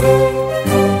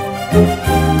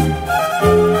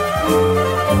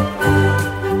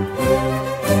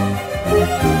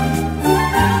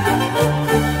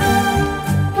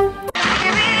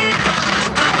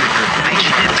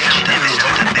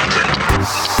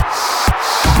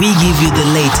We give you the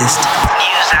latest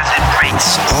news as it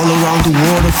breaks all around the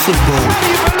world of football.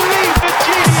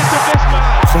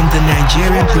 From the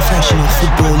Nigerian Professional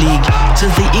Football League to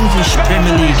the English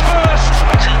Premier League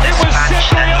to the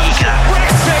Spanish La Liga,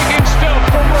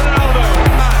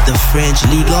 the French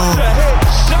Ligue 1,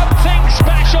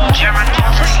 German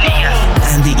Bundesliga,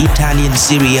 and the Italian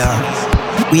Serie A.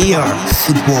 We are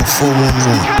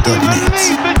football411.net.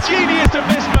 The genius of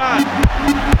this man!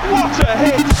 What a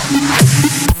hit!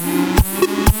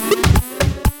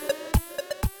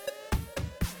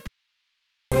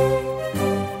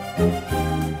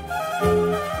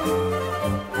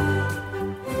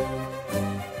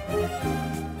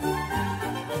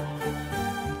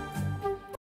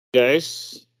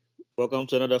 Guys, welcome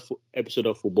to another episode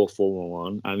of Football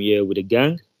 411. I'm here with the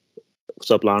gang.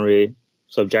 What's up, Lanre?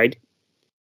 What's up, Jide?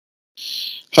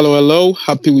 Hello.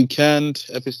 Happy weekend.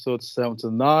 Episode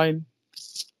 79.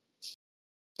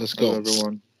 Let's go. Hello,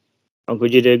 everyone. Uncle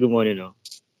Jide, good morning. Now.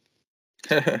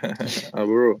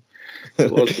 Bro, so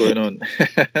what's going on?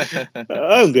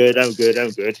 I'm good.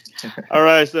 All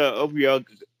right, so hope we all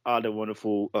had a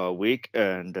wonderful week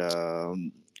and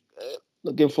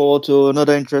looking forward to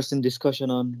another interesting discussion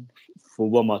on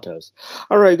football matters.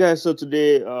 All right, guys, so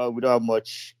today we don't have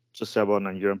much to say about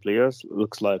Nigerian players.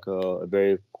 Looks like a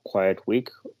very quiet week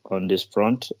on this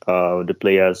front. The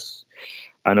players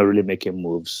are not really making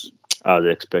moves as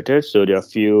expected. So there are a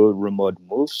few rumored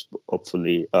moves.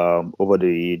 Hopefully, over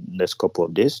the next couple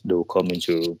of days, they will come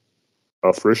into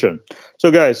fruition.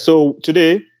 So, guys, so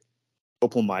today,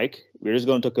 open mic, we're just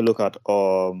going to take a look at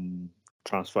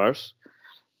transfers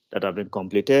that have been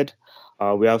completed.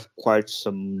 We have quite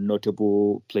some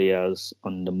notable players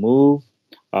on the move.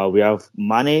 We have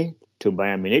Mane to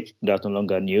Bayern Munich. That's no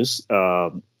longer news.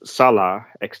 Salah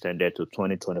extended to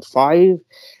 2025.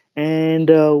 And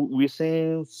we're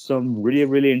seeing some really,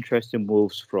 really interesting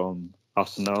moves from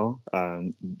Arsenal.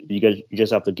 You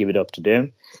just have to give it up to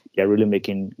them. They're really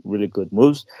making really good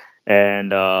moves.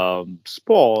 And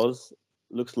Spurs,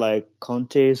 looks like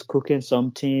Conte is cooking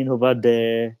something over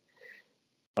there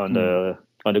on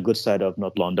the good side of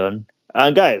North London.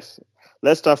 And guys,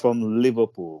 let's start from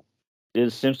Liverpool. There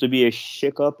seems to be a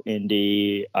shake-up in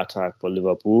the attack for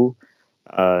Liverpool.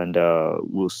 And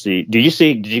we'll see. Did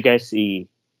you guys see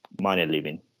Mane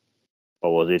leaving,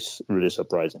 or was it really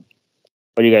surprising?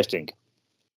 What do you guys think?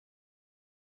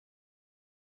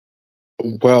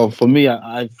 Well, for me,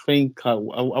 I think I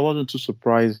wasn't too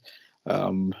surprised.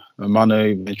 Mane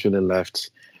eventually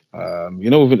left. I've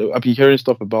been hearing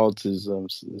stuff about his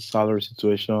salary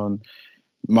situation,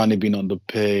 Mane being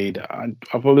underpaid.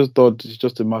 I've always thought it's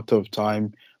just a matter of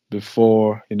time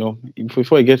before he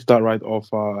gets that right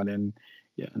offer, and then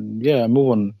move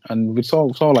on. And with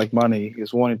someone like Mane,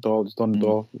 he's won it all. He's done it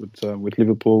all with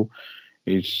Liverpool.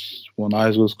 He's won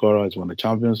highest goal scorer. He's won the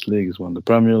Champions League. He's won the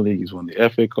Premier League. He's won the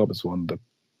FA Cup. He's won the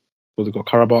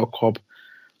Carabao Cup.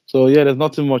 So there's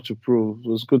nothing much to prove. It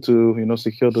was good to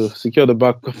secure the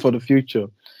back for the future.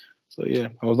 So I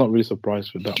was not really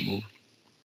surprised with that move.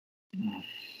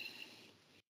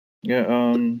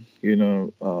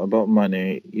 About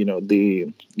Mane,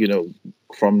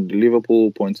 from the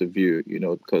Liverpool point of view,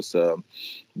 because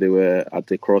they were at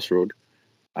the crossroad,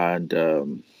 and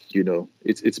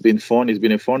it's been fun. It's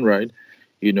been a fun ride.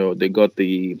 They got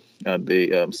the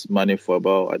Mane for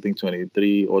about, I think,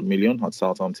 23 odd million at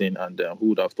Southampton, and who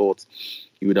would have thought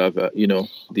he would have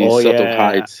these sort of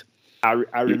heights. I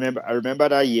remember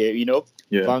that year.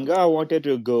 Van Gaal wanted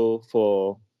to go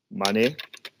for Mane.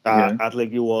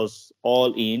 Athletic was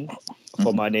all in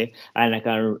for Mane, and I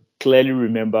can clearly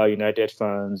remember United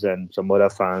fans and some other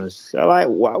fans like,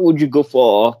 why would you go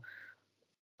for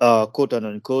quote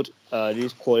unquote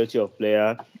this quality of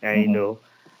player? And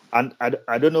and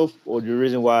I don't know for the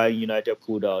reason why United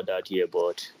pulled out that year,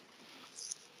 but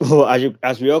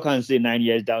as we all can see, 9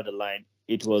 years down the line,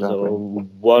 it was a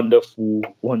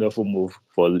wonderful move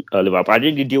for Liverpool. I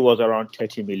think the deal was around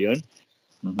 30 million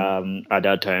at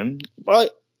that time,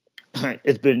 but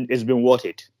it's been worth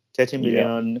it. 30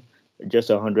 million, just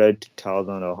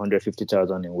 100,000 or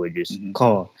 150,000 in wages.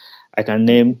 Come on, I can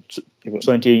name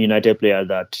 20 United players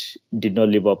that did not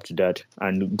live up to that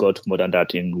and got more than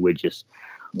that in wages.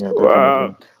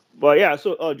 So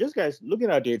just guys looking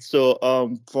at it. So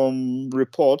from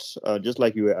reports, just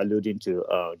like you were alluding to,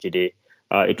 Jide,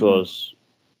 it was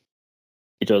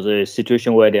a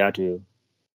situation where they had to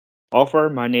offer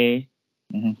Mane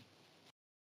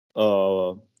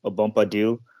a bumper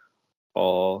deal,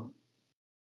 or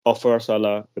offer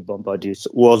Salah a bumper deal.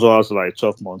 Who also has like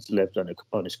 12 months left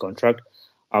on his contract,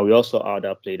 and we also how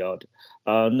that played out.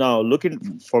 Now,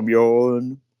 looking from your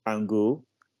own angle,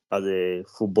 as a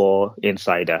football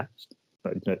insider.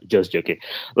 No, just joking.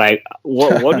 Like,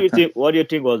 what do you think? What do you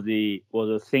think was the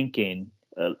thinking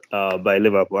by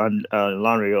Liverpool and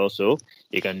Larry also?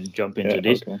 You can jump into Yeah.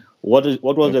 this. Okay. What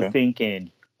was the Okay.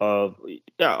 thinking of?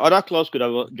 Yeah, other clubs could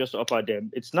have just offered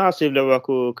them. It's not as if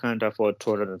Liverpool can't afford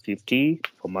 250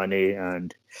 for money,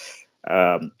 and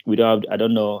we don't have. I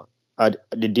don't know.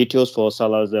 The details for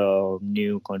Salah's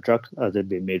new contract hasn't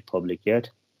been made public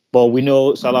yet, but we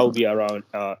know Salah will be around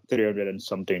 300 and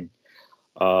something,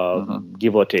 Mhm.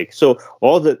 give or take. So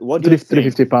what do you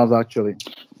think? £350 actually.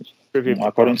 350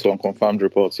 According pounds. to unconfirmed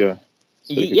reports, yeah, it's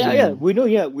Yeah, 350. yeah, we know.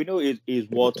 Yeah, we know it's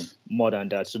Everything. worth more than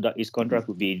that. So that his contract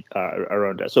would be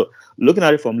around that. So looking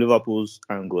at it from Liverpool's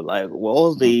angle, like what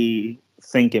was Mhm. the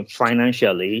thinking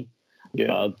financially?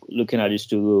 Yeah. Looking at these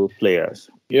two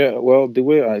players. Yeah, well, the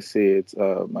way I see it,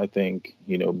 I think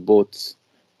both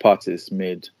parties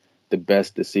made the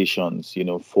best decisions.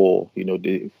 For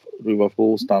the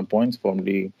Liverpool standpoint, from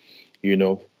the you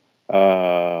know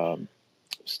uh,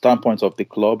 standpoint of the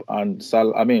club, and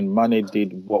I mean, Mane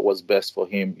did what was best for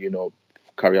him,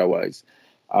 career wise,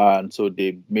 and so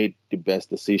they made the best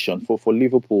decision for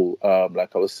Liverpool.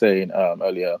 Like I was saying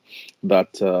earlier,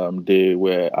 that they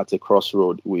were at a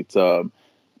crossroad with.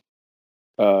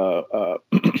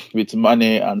 With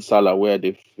Mane and Salah, where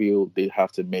they feel they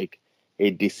have to make a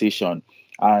decision.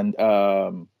 And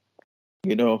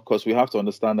because we have to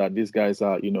understand that these guys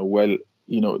are, well,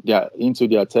 they are into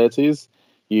their 30s,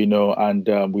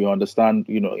 and we understand,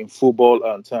 in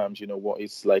football terms, what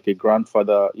it's like a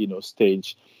grandfather,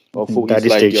 stage. It's Daddy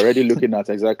like stage. you're already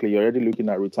looking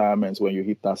at retirements when you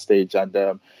hit that stage. And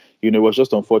it was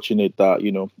just unfortunate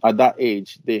that, at that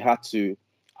age they had to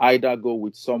either go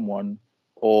with someone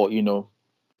or,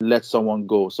 let someone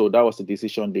go. So that was the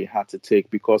decision they had to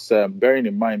take, because bearing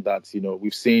in mind that,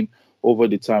 we've seen over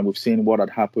the time, we've seen what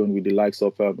had happened with the likes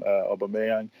of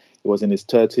Aubameyang. He was in his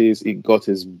 30s. He got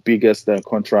his biggest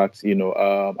contract, and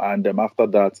after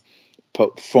that,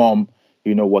 from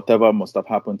whatever must have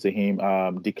happened to him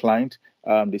declined.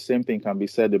 The same thing can be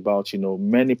said about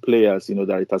many players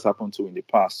that it has happened to in the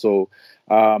past. So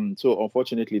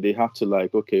unfortunately they have to,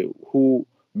 like, okay, who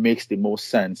makes the most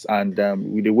sense? And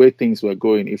with the way things were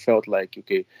going, it felt like,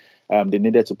 okay, they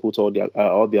needed to put all their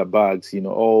bags,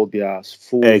 all their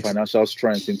full Eggs. financial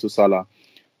strength into Salah.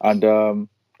 And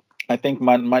I think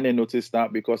Mane noticed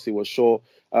that, because he was sure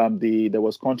there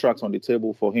was contracts on the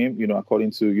table for him,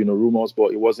 according to rumors,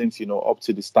 but it wasn't up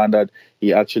to the standard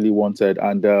he actually wanted,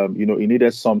 and he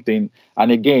needed something.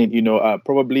 And again,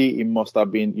 probably he must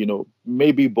have been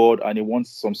maybe bored, and he wants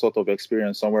some sort of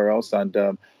experience somewhere else. And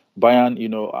Bayern,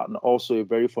 and also a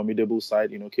very formidable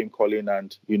side, came calling,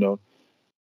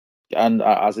 and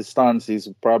as it stands, he's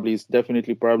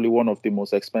definitely probably one of the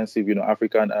most expensive,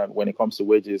 African, when it comes to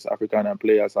wages, African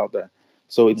players out there.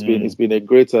 So it's been a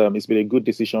great, it's been a good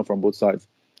decision from both sides.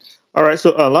 All right.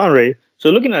 So Larry. So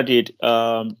looking at it,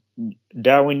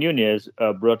 Darwin Nunez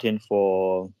brought in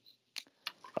for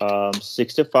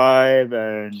 65,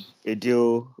 and a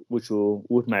deal which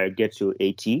might get to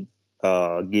 80.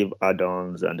 Give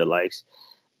add-ons and the likes,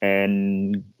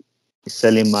 and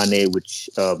selling Mane, which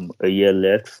a year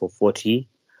left for 40.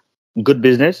 Good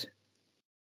business.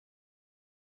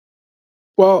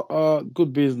 Well,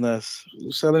 good business.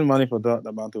 Selling money for that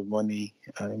amount of money.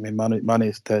 I mean, money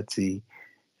is 30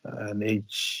 and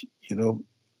age. Um,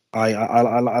 I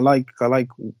like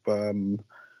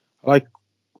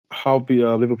how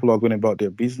Liverpool are going about their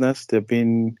business. They've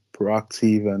been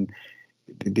proactive and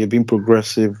they've been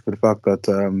progressive with the fact that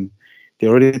they're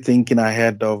already thinking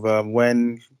ahead of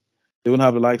when they won't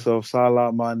have the likes of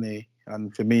Salah, Mane,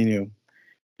 and Firmino.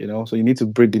 So you need to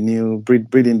breed in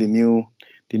the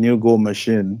new goal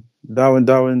machine. Darwin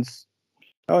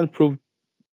proved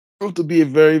to be a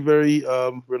very, very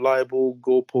reliable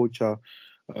goal poacher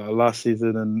last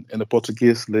season in the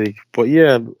Portuguese league. But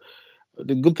yeah,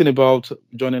 the good thing about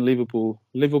joining Liverpool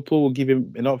will give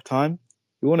him enough time.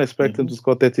 We won't expect him to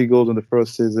score 30 goals in the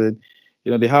first season.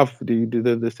 They have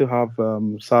they still have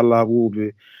Salah,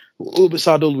 who will be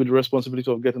saddled with the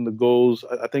responsibility of getting the goals.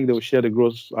 I think they will share the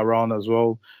goals around as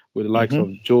well, with the likes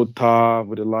of Jota,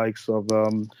 with the likes of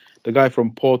the guy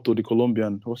from Porto, the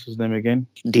Colombian. What's his name again?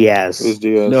 Diaz.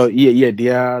 No, yeah,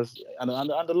 Diaz and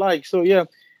the like. So yeah,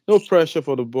 no pressure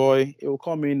for the boy. He will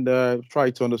come in there,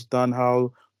 try to understand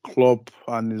how Klopp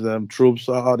and his troops,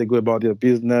 how they go about their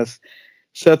business,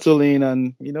 settle in,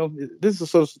 and this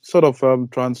is a sort of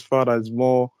transfer that is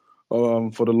more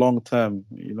for the long term.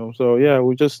 So yeah,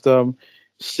 we just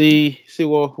see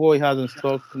what he has in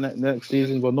stock next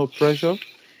season, but no pressure.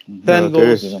 10 Okay.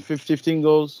 goals, 15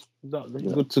 goals.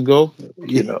 Good to go.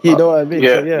 You know, You know what I mean?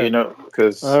 So yeah,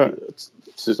 because All right.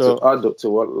 to So add to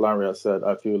what Larry has said,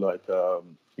 I feel like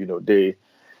they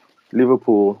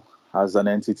Liverpool as an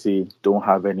entity don't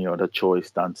have any other choice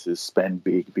than to spend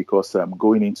big because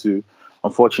going into,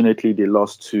 unfortunately, they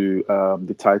lost to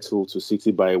the title to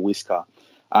City by a whisker.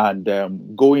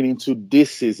 And going into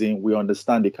this season, we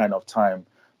understand the kind of time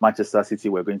Manchester City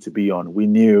were going to be on. We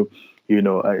knew,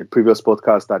 a previous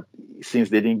podcast that since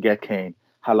they didn't get Kane,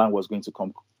 Haaland was going to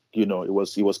come. He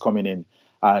was coming in,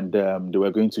 and they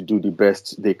were going to do the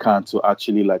best they can to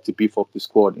actually like to beef up the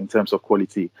squad in terms of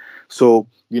quality. So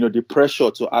the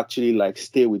pressure to actually like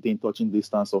stay within touching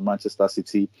distance of Manchester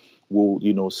City will,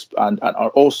 and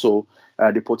also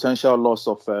the potential loss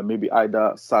of maybe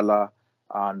either Salah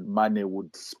and Mane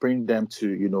would spring them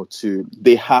to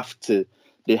they have to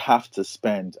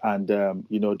spend, and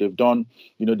they've done,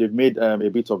 they've made a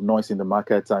bit of noise in the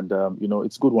market, and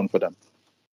it's a good one for them.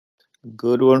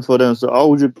 good one for them. So how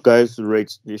would you guys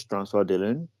rate this transfer,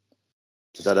 Dylan?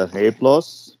 Is that an A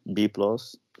plus, B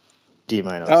plus, D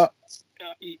minus?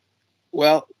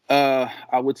 Well,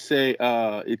 I would say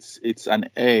it's an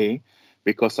A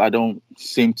because I don't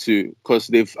seem to, because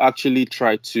they've actually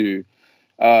tried to.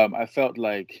 I felt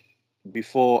like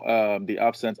before the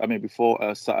absence,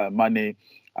 before Mane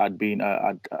had been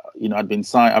had been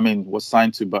signed. Was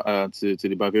signed to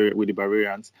the Bavaria with the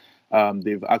Bavarians.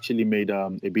 They've actually made a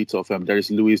bit of there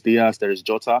is Luis Diaz, there is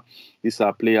Jota. These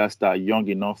are players that are young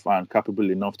enough and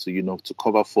capable enough to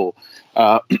cover for.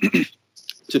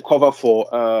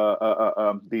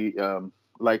 The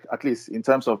like at least in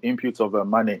terms of inputs of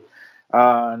Mane,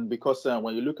 and because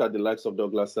when you look at the likes of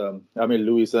Douglas,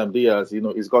 Luis Diaz,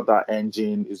 he's got that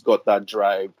engine, he's got that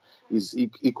drive, he's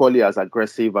equally as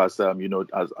aggressive as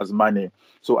as Mane.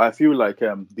 So I feel like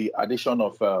the addition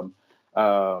of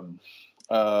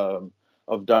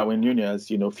Darwin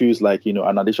Núñez, feels like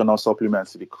an additional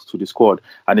supplement to the squad,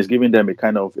 and it's giving them a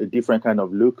different kind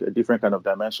of look, a different kind of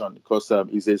dimension, because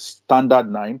it's a standard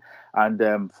 9,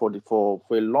 and for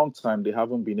a long time they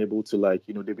haven't been able to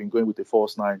they've been going with the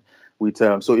false 9 with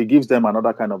so it gives them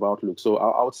another kind of outlook. So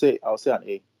I would say an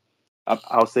A.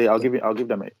 I'll give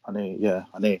them an A. Yeah,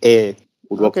 an A. A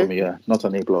would work for me. Yeah, not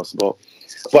an A plus, but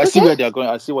I see where they're going.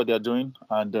 I see what they're doing,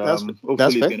 and hopefully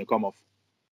it's going to come off.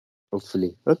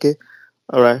 Hopefully, okay.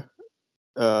 All right,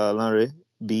 Larry,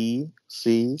 B,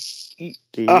 C,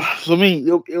 D. For me,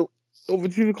 it'll be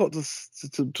difficult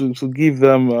to give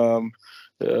them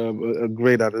a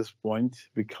grade at this point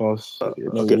because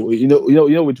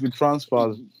with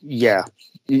transfers, yeah,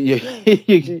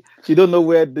 you don't know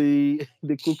where the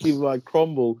cookies might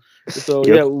crumble. So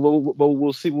Yep. yeah, but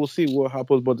we'll see what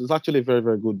happens. But it's actually a very,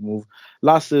 very good move.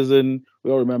 Last season,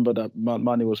 we all remember that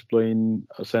Mane was playing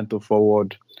a centre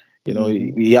forward.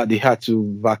 He had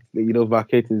to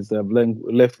vacate his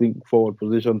left wing forward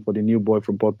position for the new boy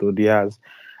from Porto, Diaz.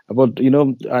 But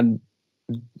and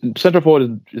centre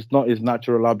forward is not his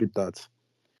natural habitat.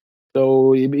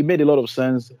 So it made a lot of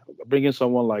sense bringing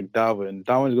someone like Darwin.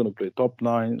 Darwin is going to play top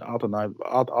 9, out and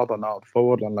out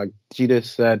forward, and like Jide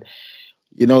said,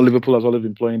 Liverpool has always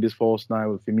been playing this false 9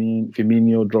 with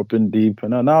Firmino dropping deep,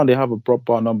 and now they have a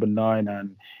proper number 9,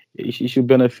 and he should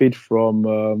benefit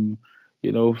from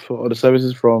for the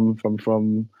services from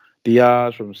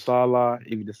Diaz, from Salah,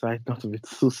 if you decide not to be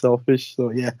too selfish. So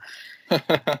yeah.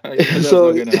 That's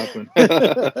not going to happen.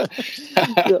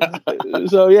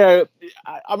 So yeah,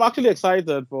 I'm actually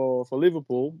excited for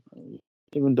Liverpool,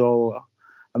 even though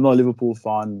I'm not a Liverpool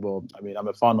fan, but I'm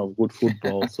a fan of good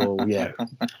football. So yeah,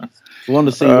 we want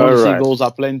to see goals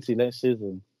are plenty next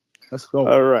season. Let's go.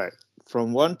 All right.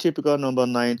 From one typical number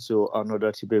 9 to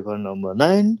another typical number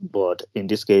 9, but in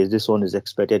this case, this one is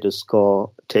expected to score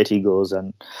 30 goals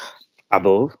and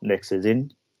above next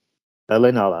season.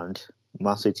 Erling Haaland,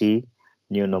 Man City,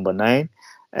 new number 9.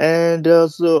 And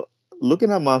so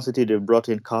looking at Man City, they brought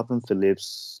in Calvin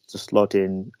Phillips to slot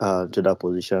in to that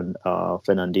position.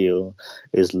 Fernandinho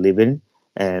is leaving.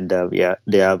 And they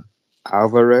have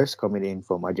Alvarez coming in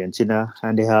from Argentina,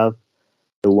 and they have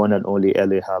the one and only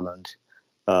Erling Haaland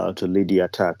to lead the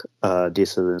attack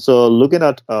this season. So looking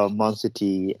at Man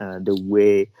City and the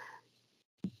way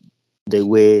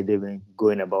they've been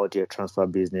going about their transfer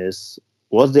business,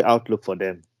 what's the outlook for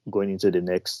them going into the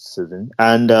next season?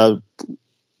 And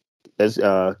let's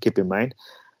keep in mind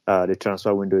the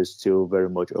transfer window is still very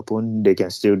much open. They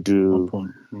can still do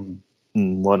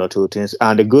one or two things.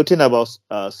 And the good thing about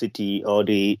City, or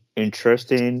the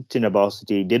interesting thing about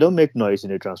City, they don't make noise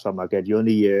in the transfer market. You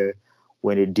only hear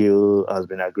when a deal has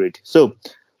been agreed. So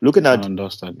looking at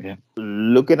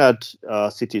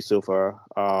City so far,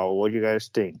 what do you guys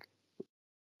think?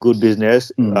 good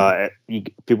business.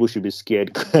 People should be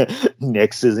scared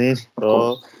next season.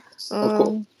 Of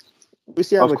course. We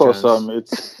still have Of a course,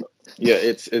 chance.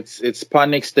 it's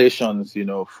panic stations,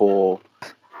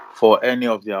 for any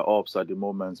of their ops at the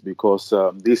moment, because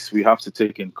this we have to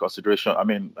take in consideration. I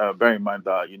mean, bear in mind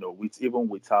that even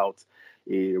without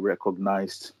a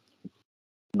recognized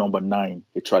number nine,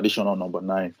 a traditional number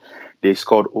nine, they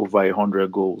scored over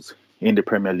 100 goals in the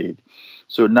Premier League.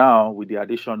 So now, with the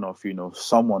addition of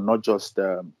someone, not just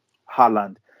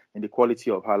Haaland, and the quality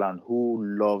of Haaland, who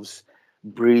loves,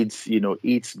 breeds,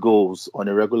 eats goals on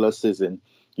a regular season,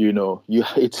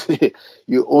 it's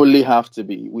you only have to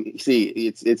be. We see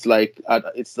it's like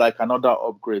another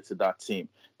upgrade to that team,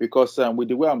 because with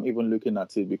the way I'm even looking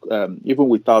at it, even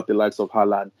without the likes of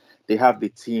Haaland, they have the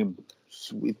team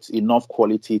with enough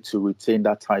quality to retain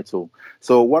that title.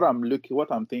 So what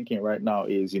I'm thinking right now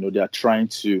is, they are trying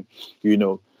to,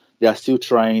 they are still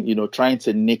trying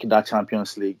to nick that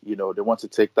Champions League. They want to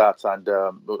take that, and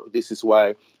this is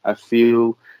why I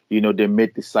feel, they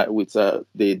made the side with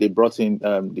they brought in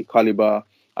the caliber.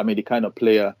 I mean, the kind of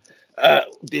player.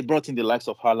 They brought in the likes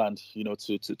of Haaland,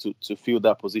 to fill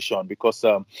that position, because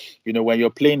when you're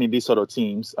playing in these sort of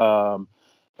teams,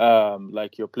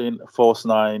 like you're playing false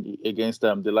nine against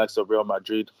the likes of Real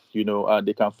Madrid,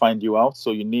 they can find you out.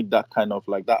 So you need that kind of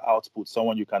like that output,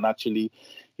 someone you can actually,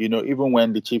 even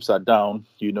when the chips are down,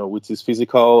 with his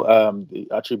physical the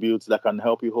attributes that can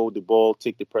help you hold the ball,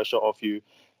 take the pressure off you.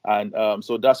 And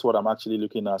so that's what I'm actually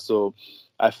looking at. So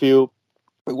I feel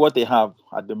what they have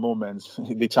at the moment,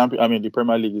 the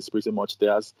Premier League is pretty much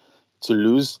theirs to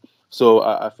lose. So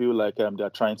I feel like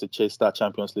they're trying to chase that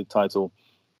Champions League title.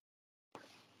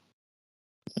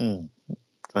 Trying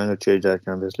to change that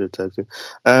Champions League title.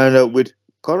 And with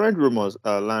current rumors,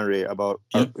 Lanre, about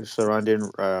surrounding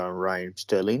Raheem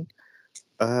Sterling,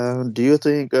 do you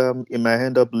think he might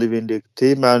end up leaving the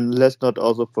team? And let's not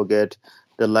also forget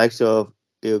the likes of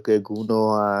Ilkay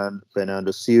Gundogan and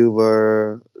Bernardo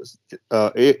Silva.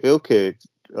 Ilkay,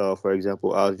 for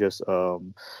example, has just a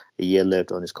year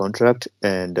left on his contract,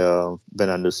 and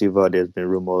Bernardo Silva, there's been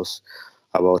rumors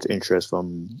about interest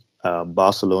from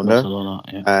Barcelona.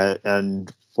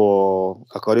 And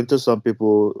according to some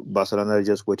people, Barcelona is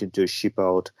just waiting to ship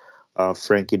out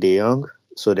Frankie De Jong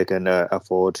so they can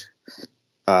afford.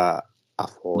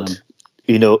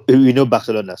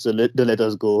 Barcelona, so don't let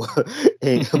us go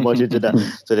much into that.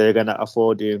 So they're gonna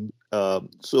afford him.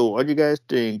 So what do you guys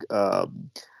think? Are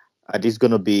these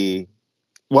gonna be?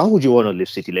 Why would you want to leave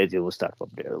City? Let's even start from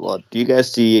there. What do you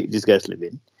guys see these guys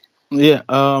living? Yeah,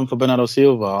 for Bernardo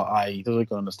Silva, I totally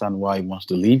can understand why he wants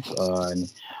to leave. And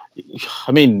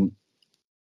I mean,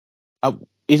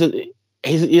 he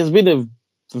has been a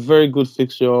very good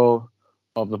fixture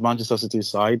of the Manchester City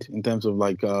side in terms of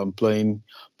like playing,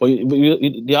 but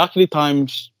there are actually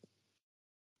times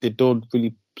they don't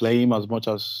really play him as much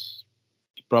as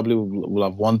he probably would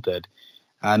have wanted,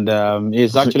 and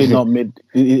he's actually not made.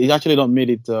 He's actually not made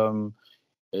it.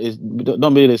 It's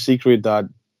not made it a secret that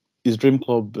his dream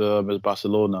club is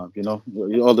Barcelona.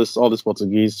 All this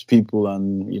Portuguese people,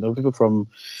 and people from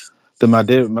the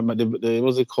Madeira,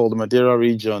 what's it called, the Madeira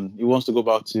region. He wants to go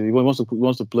back to. He wants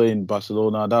to play in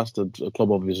Barcelona. That's the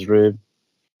club of his dream.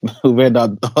 We read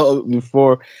that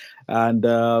before, and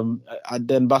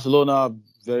then Barcelona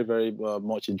very very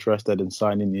much interested in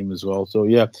signing him as well. So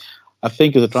yeah, I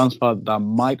think it's a transfer that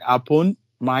might happen.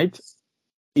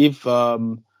 If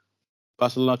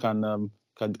Barcelona can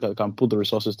put the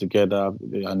resources together,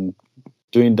 and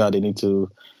doing that, they need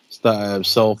to start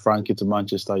sell Frankie to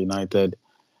Manchester United.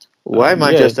 Why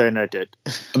Manchester United?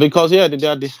 Because they are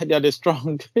the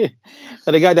strong.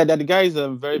 The guys are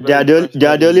very They are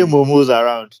the only mumus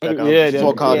around that can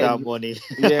fork out that money.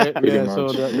 Yeah.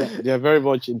 So they are very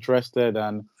much interested,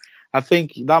 and I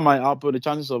think that might happen. The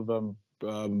chances of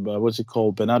what's it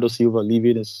called, Bernardo Silva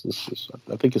leaving is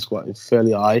I think it's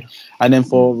fairly high. And then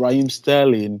for Raheem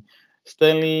Sterling,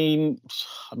 I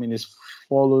mean, he's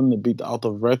fallen a bit out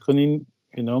of reckoning.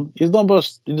 His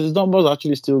numbers are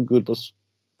actually still good, but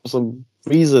for some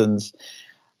reasons,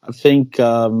 I think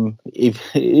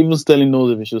if even Sterling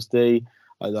knows if he should stay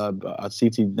at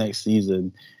City next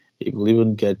season, he will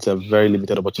even get very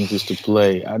limited opportunities to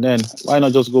play. And then why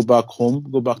not just go back home,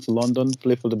 go back to London,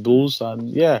 play for the Bulls,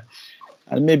 and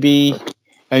maybe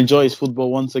enjoy his football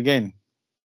once again.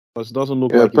 Because it doesn't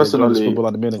look like he's enjoying his football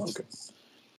at the minute. Okay.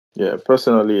 Yeah,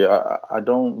 personally, I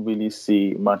don't really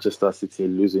see Manchester City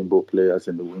losing both players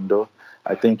in the window.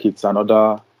 I think it's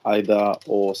another either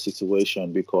or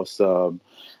situation, because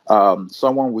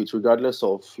someone which, regardless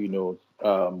of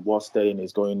what Sterling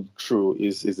is going through,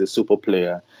 is a super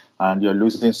player, and you're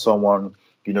losing someone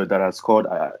that has scored,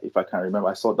 if I can remember,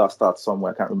 I saw that stat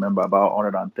somewhere. I can't remember, about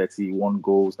 131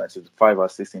 goals, 95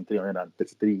 assists in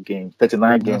 333 games,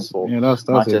 39 games for that's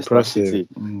Manchester impressive. City.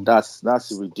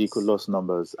 That's ridiculous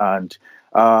numbers. And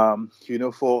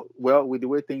with the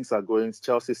way things are going,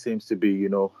 Chelsea seems to be,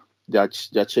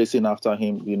 they're chasing after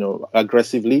him,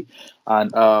 aggressively.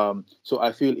 And so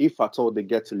I feel if at all they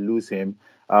get to lose him,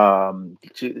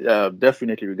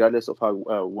 definitely, regardless of how we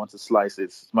want to slice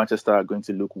it, Manchester are going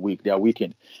to look weak. They are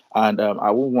weakened. And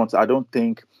I don't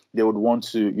think they would want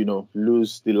to,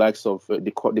 lose the likes of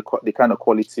the kind of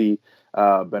quality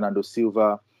Bernardo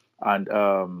Silva and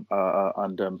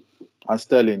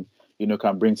Sterling,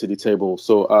 can bring to the table.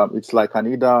 So it's like an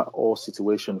either-or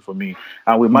situation for me.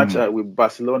 And with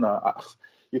Barcelona,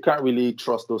 you can't really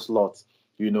trust those lots.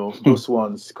 Those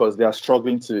ones, because they are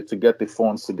struggling to get the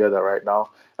funds together right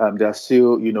now. They are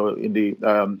still, in the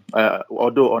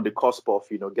although on the cusp of,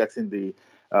 getting the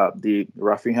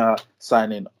Rafinha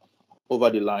signing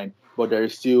over the line, but there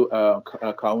is still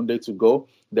Koundé to go.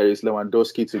 There is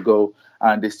Lewandowski to go,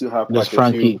 and they still have There's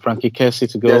Frankie Kessie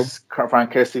to go. There's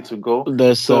Frank Kessie to go.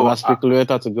 There's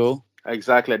Aspilicueta to go.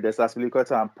 Exactly. There's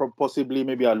Aspilicueta and possibly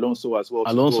maybe Alonso as well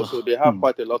to go. So they have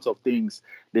quite a lot of things.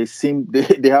 They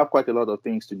have quite a lot of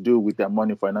things to do with their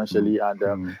money financially.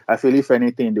 And I feel if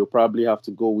anything, they'll probably have to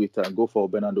go for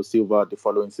Bernardo Silva the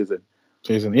following season.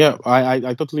 Yeah,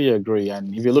 I totally agree.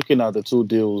 And if you're looking at the two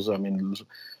deals, I mean,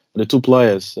 the two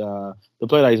players, the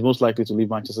player that is most likely to leave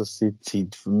Manchester City,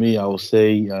 for me, I would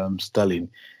say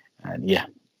Sterling. And yeah,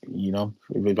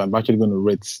 if I'm actually going to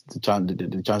rate the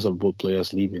chance of both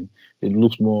players leaving, it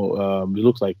looks more. It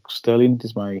looks like Sterling.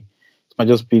 This might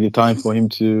just be the time for him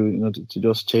to to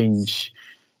just change,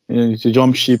 to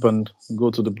jump ship and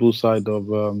go to the blue side of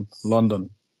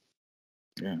London.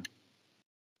 Yeah,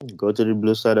 go to the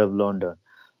blue side of London.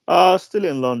 Still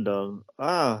in London.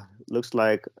 Looks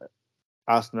like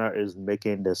Arsenal is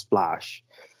making the splash.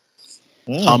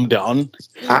 Calm down.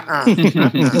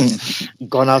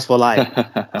 Gunners for life.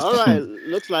 All right.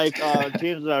 Looks like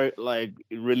teams are like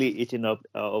really eating up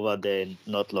over there in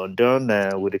North London,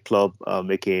 with the club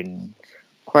making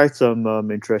quite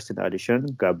some interesting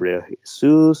addition. Gabriel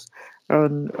Jesus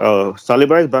and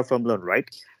Saliba is back from loan, right?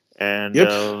 And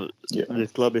the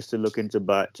club is still looking to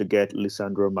get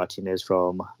Lisandro Martinez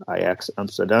from Ajax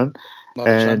Amsterdam,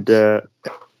 and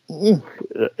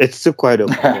it's still quite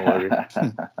open. Don't worry.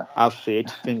 Have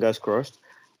faith, fingers crossed.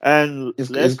 And he's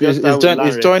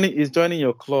joining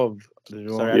your club.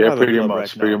 Sorry, yeah, pretty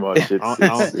much.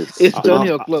 It's joining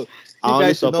your club. I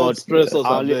only support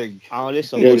exactly.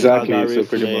 So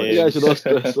pretty much. Yeah, should not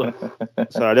stress us.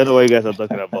 So I don't know what you guys are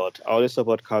talking about. I only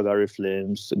support Calgary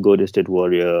Flames, Golden State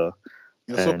Warrior.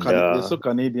 You're so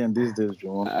Canadian these days,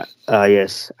 Joe.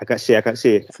 Yes, I can see.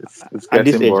 It's At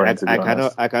this age, boring,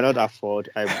 I cannot afford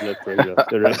high blood pressure.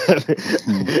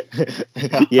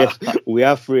 Yes, we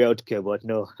have free healthcare, but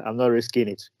no, I'm not risking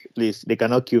it. Please, they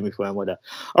cannot kill me for my mother.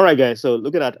 All right, guys. So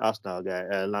looking at Arsenal,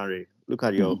 guy, Larry, look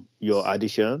at your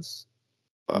additions.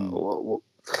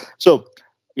 So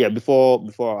yeah, before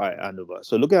I hand over,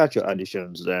 so looking at your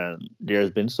additions, then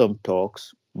there's been some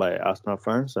talks by Arsenal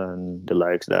fans and the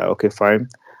likes that, okay, fine,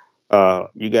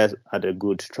 you guys had a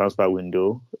good transfer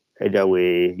window. Either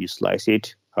way you slice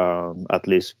it, at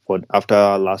least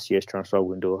after last year's transfer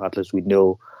window, at least we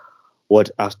know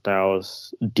what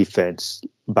Arsenal's defense,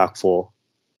 back four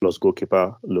plus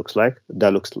goalkeeper looks like.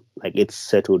 That looks like it's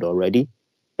settled already,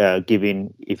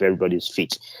 given if everybody's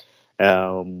fit.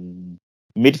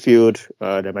 Midfield,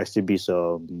 there might still be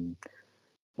some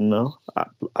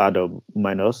add or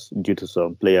minus due to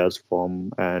some players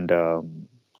form and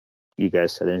you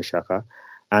guys selling Xhaka.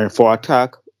 And for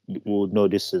attack, we'll know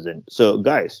this season. So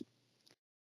guys,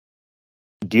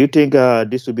 do you think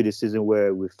this will be the season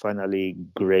where we finally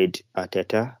grade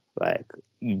Arteta? Like,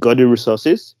 you got the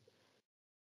resources,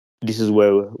 this is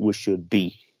where we should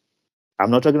be. I'm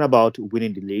not talking about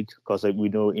winning the league, because we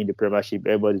know in the Premiership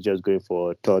everybody's just going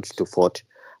for third to fourth,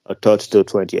 or third to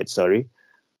 20th. Sorry.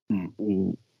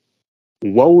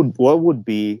 What would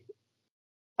be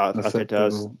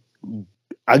Arteta's?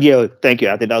 Thank you.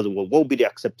 I think that's what would be the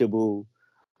acceptable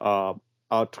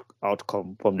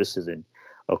outcome from this season?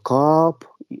 A cup,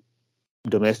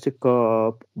 domestic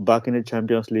cup, back in the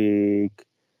Champions League,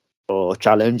 or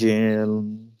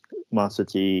challenging Man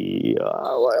City?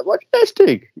 What do you guys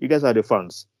think? You guys are the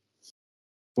fans.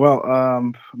 Well, I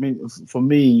mean, for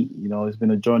me, it's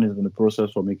been a journey, it's been a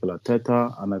process for Mikel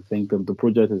Arteta, and I think the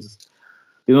project is,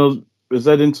 is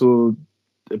heading to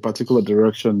a particular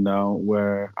direction now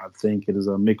where I think it is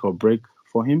a make or break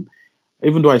for him.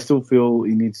 Even though I still feel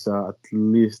he needs at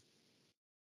least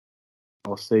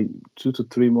I'll say 2 to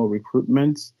 3 more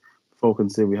recruitments before we can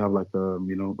say we have like a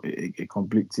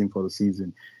complete team for the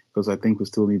season. Because I think we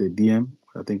still need a DM.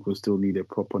 I think we still need a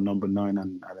proper number 9,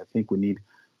 and I think we need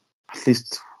at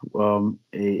least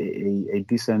a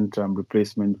decent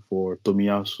replacement for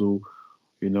Tomiyasu.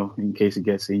 In case he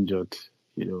gets injured.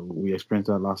 We experienced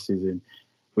that last season.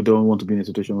 We don't want to be in a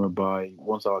situation whereby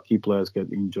once our key players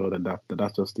get injured, and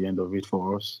that's just the end of it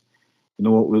for us.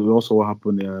 What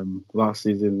happened last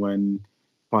season when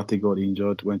Partey got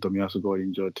injured, when Tomiyasu got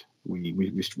injured,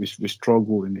 we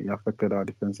struggled and it affected our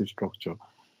defensive structure.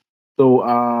 So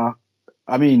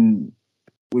I mean,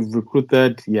 we've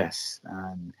recruited, yes,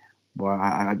 but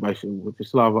we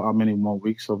still have how many more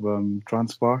weeks of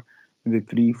transfer? Maybe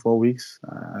 3-4 weeks.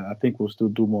 I think we'll still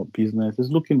do more business. It's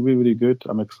looking really, really good.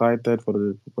 I'm excited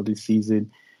for this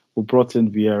season. We brought in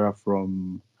Fabio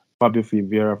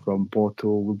Vieira from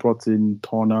Porto. We brought in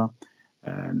Turner,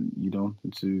 and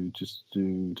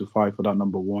to fight for that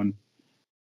number 1.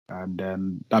 And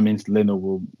then that means Leno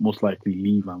will most likely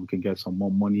leave, and we can get some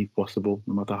more money if possible,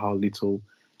 no matter how little.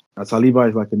 Saliba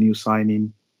is like a new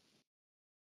signing,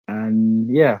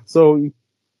 and yeah, so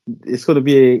it's going to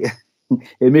be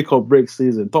a make or break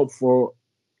season. Top 4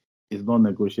 is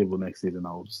non-negotiable next season,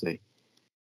 I would say.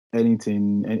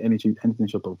 Anything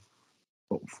short of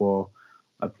top 4,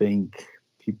 I think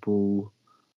people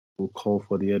will call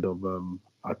for the head of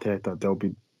Arteta. There'll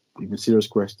be even serious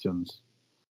questions,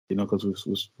 because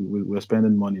we're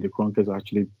spending money. The Kroenkes are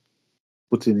actually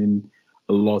putting in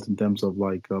a lot in terms of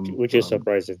like which is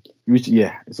surprising.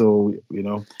 So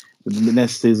the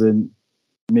next season,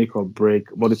 make or break,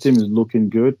 but the team is looking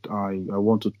good. I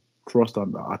want to trust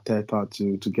Arteta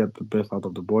to get the best out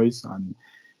of the boys, and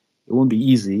it won't be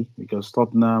easy because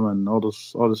Tottenham and all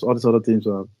these other teams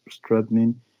are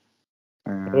threatening.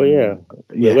 We're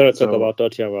going to talk about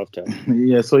Tottenham after.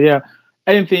 Yeah, so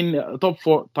anything top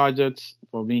 4 targets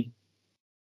for me.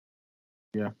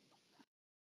 Yeah,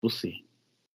 we'll see.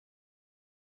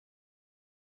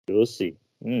 We'll see.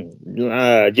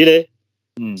 Jide,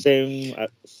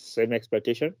 same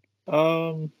expectation.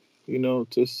 I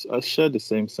share the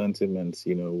same sentiments.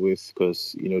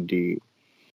 Because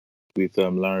with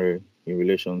Larry in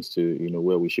relations to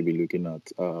where we should be looking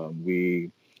at.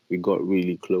 We got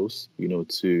really close,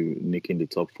 to nicking the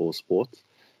top 4 spot,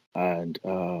 and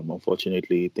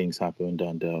unfortunately things happened,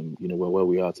 and we're where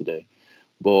we are today.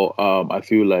 But I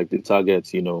feel like the target,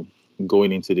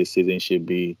 going into the season should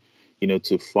be,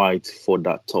 to fight for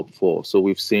that top 4. So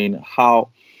we've seen how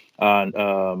far,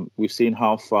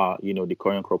 the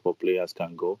current crop of players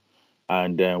can go.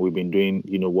 And we've been doing,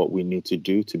 what we need to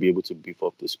do to be able to beef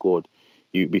up the squad.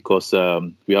 Because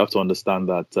we have to understand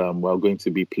that we're going to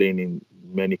be playing in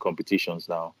many competitions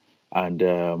now. And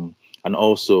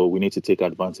also we need to take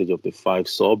advantage of the 5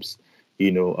 subs,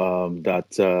 that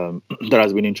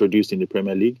has been introduced in the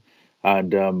Premier League.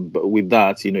 And but with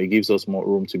that, it gives us more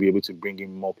room to be able to bring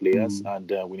in more players,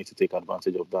 and we need to take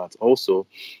advantage of that. Also,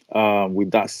 with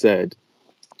that said,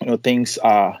 things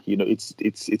are,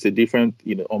 it's a different,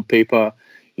 on paper,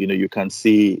 you can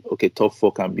see, okay, top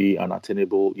 4 can be an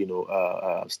attainable,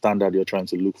 standard you're trying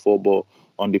to look for, but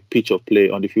on the pitch of play,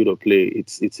 on the field of play,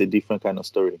 it's a different kind of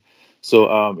story. So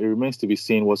it remains to be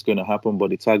seen what's going to happen.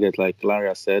 But the target, like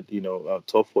Larry said,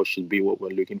 top 4 should be what we're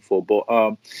looking for. But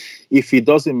if he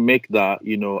doesn't make that,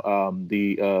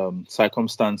 the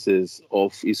circumstances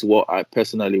is what I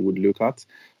personally would look at.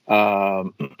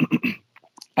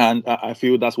 And I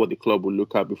feel that's what the club will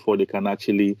look at before they can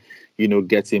actually,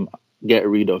 get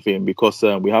rid of him. Because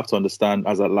we have to understand,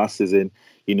 as at last season,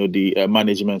 the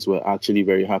management were actually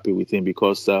very happy with him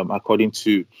because according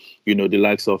to, the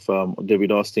likes of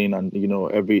David Austin and,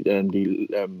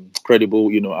 the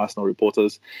credible, Arsenal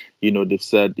reporters, they've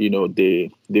said,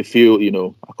 they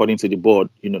feel, according to the board,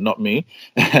 not me,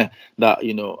 that,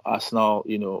 Arsenal,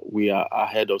 we are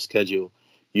ahead of schedule.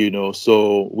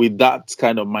 So with that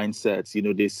kind of mindset,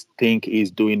 they think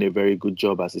he's doing a very good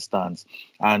job as it stands.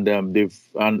 And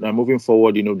moving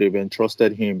forward, they've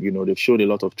entrusted him, they've shown a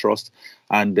lot of trust,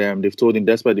 and they've told him,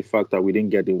 despite the fact that we didn't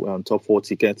get the top 4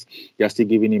 tickets, they're still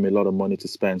giving him a lot of money to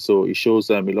spend. So it shows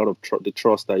a lot of the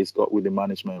trust that he's got with the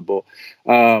management. But,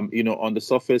 on the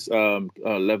surface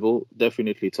level,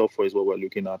 definitely top 4 is what we're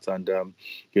looking at. And,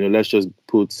 let's just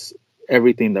put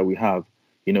everything that we have,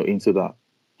 into that.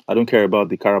 I don't care about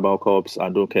the Carabao Cups. I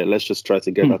don't care. Let's just try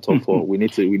to get that top 4. We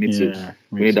need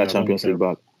that Champions League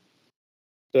back.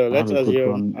 So let's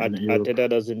assume Arteta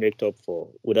doesn't make top 4.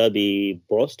 Would that be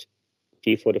bust?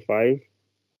 P45?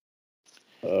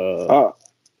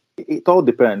 it all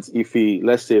depends. If he,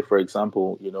 let's say, for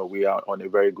example, we are on a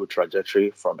very good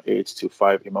trajectory from 8 to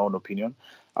 5, in my own opinion,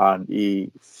 and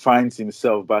he finds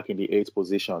himself back in the eighth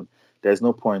position, there's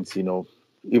no point,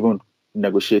 even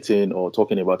negotiating or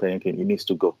talking about anything. He needs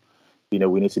to go. We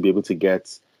need to be able to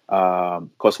get,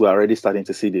 because we're already starting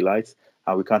to see the light,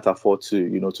 and we can't afford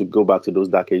to go back to those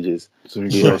dark ages. So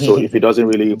if he doesn't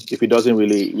really, we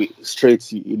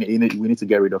need to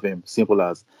get rid of him. Simple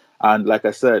as. And like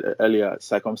I said earlier,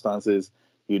 circumstances,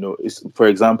 is, for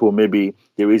example, maybe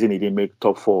the reason he didn't make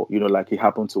top four, like it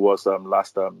happened to us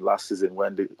last season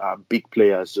when the big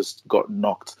players just got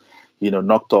knocked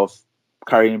off,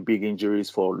 carrying big injuries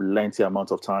for lengthy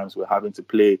amounts of times. We're having to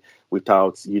play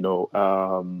without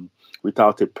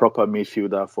without a proper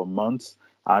midfielder for months,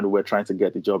 and we're trying to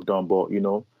get the job done. But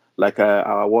like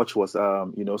our watch was,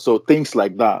 so things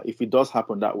like that. If it does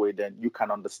happen that way, then you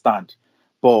can understand.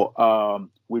 But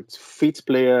with fit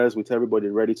players, with everybody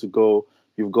ready to go,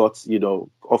 you've got,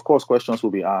 of course, questions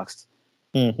will be asked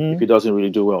if he doesn't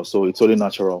really do well. So it's only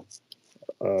natural.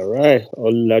 All right,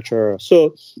 all natural.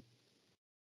 So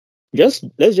let's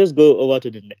just go over to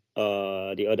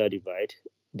the other divide,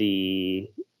 the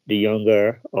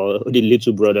younger or the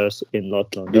little brothers in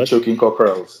North London. The choking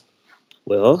cockerels.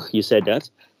 Well, you said that.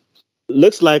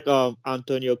 Looks like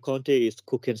Antonio Conte is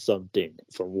cooking something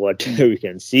from what we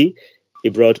can see. He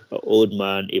brought old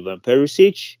man Ivan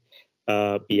Perisic.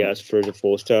 He has Fraser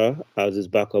Forster as his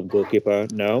backup goalkeeper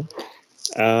now.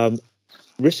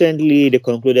 Recently, they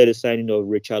concluded the signing of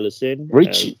Richarlison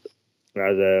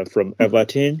from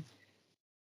Everton.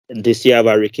 This year,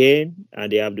 Hurricane,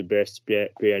 and they have the best player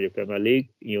in the Premier League,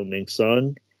 Heung-min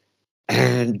Son.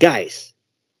 And guys,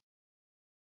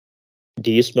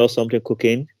 do you smell something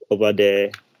cooking over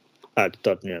there at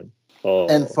Tottenham?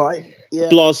 And 5, yeah.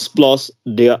 Plus,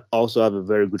 they also have a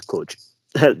very good coach.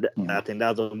 I think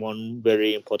that's one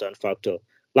very important factor.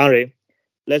 Larry,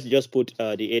 let's just put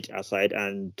the 8 aside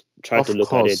and try to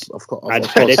look at it. Of course.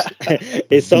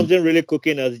 Is something really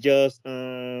cooking as just...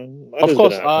 of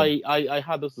course, I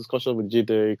had this discussion with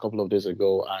Jide a couple of days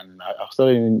ago, and I was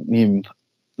telling him,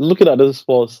 looking at the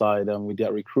sports side and with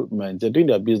their recruitment, they're doing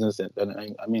their business, and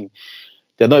I mean,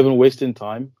 they're not even wasting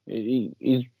time.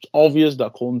 It's obvious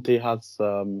that Conte has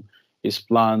his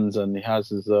plans, and he has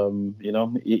his,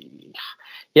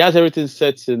 he has everything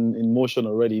set in motion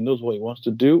already. He knows what he wants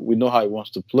to do. We know how he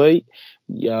wants to play.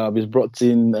 He's brought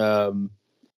in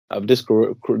this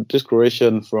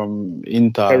Croatian from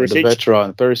Inter, Perisic. The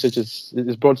veteran. Perisic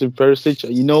is brought in Perisic.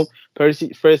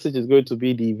 Perisic is going to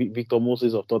be the Victor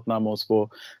Moses of Tottenham Hotspur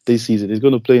this season. He's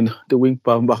going to play in the wing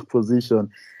back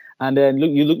position. And then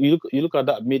you look at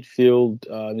that midfield.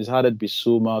 He's added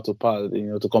Bissouma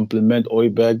to complement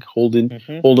Højbjerg holding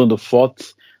the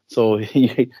fort. So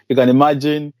you can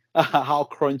imagine how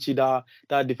crunchy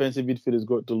that defensive midfield is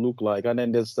going to look like. And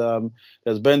then there's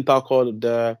Bentancur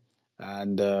there,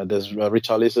 and there's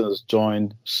Richarlison has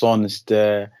joined. Son is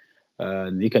there.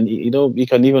 You can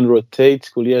even rotate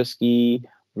Kulusevski,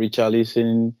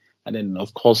 Richarlison, and then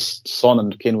of course Son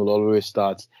and Kane will always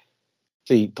start.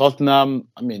 See, Tottenham,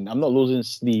 I mean, I'm not losing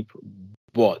sleep,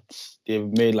 but they've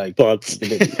made that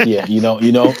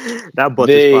but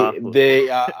is powerful. They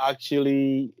are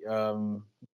actually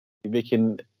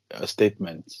making a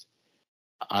statement.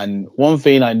 And one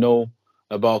thing I know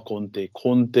about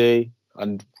Conte,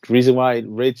 and the reason why I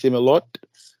rate him a lot,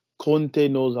 Conte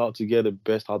knows how to get the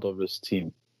best out of his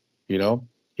team. He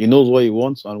knows what he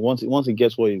wants, and once he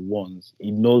gets what he wants, he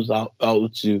knows how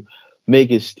to make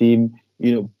his team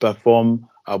perform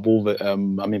above,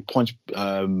 punch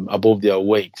above their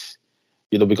weight,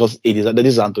 because that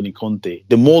is Antonio Conte.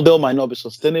 The model might not be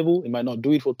sustainable. He might not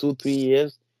do it for 2-3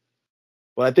 years,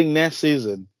 but I think next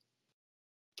season,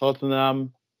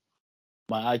 Tottenham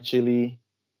might actually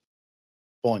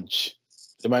punch.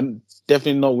 They might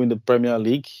definitely not win the Premier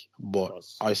League, but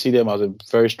I see them as a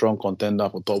very strong contender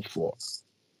for top 4.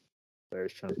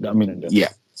 Very strong. Yeah.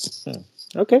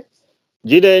 Okay.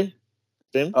 Jide.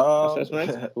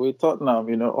 With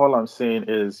Tottenham, all I'm saying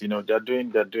is, they're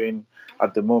doing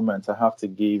at the moment. I have to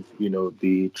give,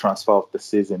 the transfer of the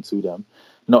season to them,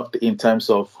 not in terms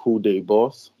of who they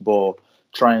bought, but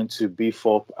trying to beef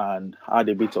up and add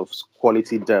a bit of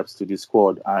quality depth to the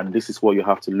squad. And this is what you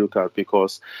have to look at,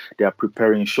 because they are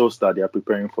preparing, shows that they are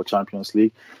preparing for Champions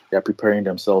League. They are preparing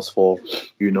themselves for,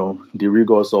 the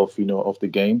rigors of, of the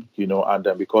game, and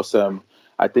because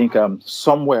I think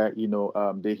somewhere,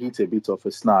 they hit a bit of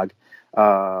a snag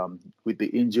with the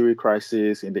injury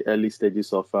crisis in the early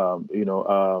stages of,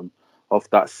 of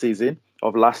last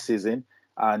season.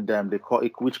 and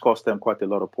which cost them quite a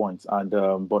lot of points. And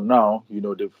but now,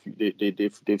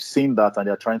 they've seen that, and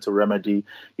they're trying to remedy,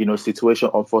 situation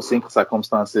unforeseen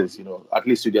circumstances. At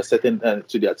least to their certain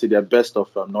to their best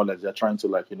of knowledge, they're trying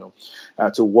to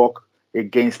to work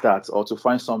against that, or to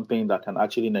find something that can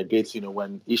actually negate,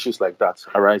 when issues like that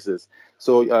arises.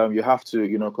 So you have to,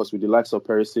 because with the likes of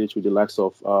Perisic, with the likes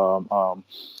of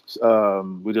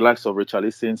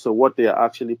Richarlison, so what they are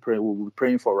actually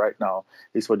praying for right now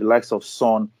is for the likes of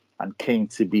Son and Kane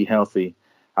to be healthy.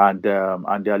 And they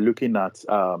are looking at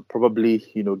probably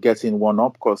getting one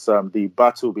up, because the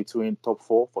battle between top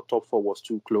four was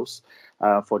too close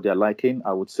for their liking,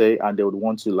 I would say, and they would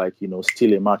want to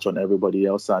steal a match on everybody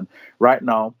else. And right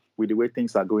now, with the way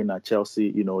things are going at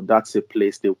Chelsea, that's a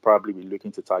place they'll probably be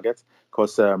looking to target,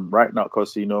 because right now,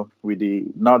 with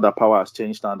now that power has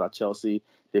changed and at Chelsea,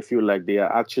 they feel like they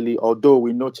are actually, although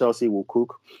we know Chelsea will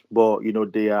cook, but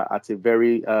they are at a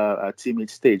very timid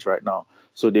stage right now.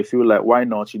 So they feel like, why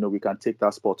not? We can take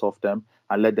that spot off them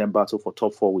and let them battle for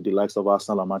top four with the likes of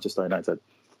Arsenal and Manchester United.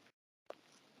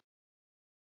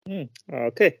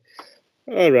 Okay.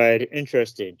 All right.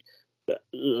 Interesting.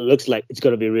 Looks like it's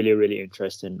going to be really, really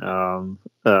interesting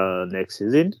next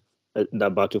season.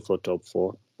 That battle for top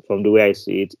four. From the way I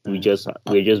see it, we're just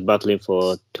battling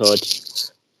for third.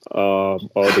 All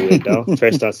the way down.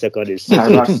 First and second is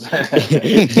settled.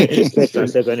 First and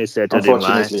second is settled in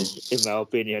my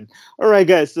opinion. All right,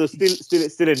 guys. So still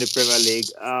in the Premier League.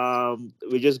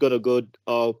 We're just gonna go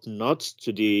up north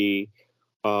to the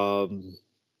I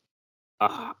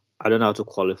don't know how to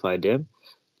qualify them.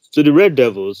 So the Red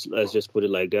Devils, let's just put it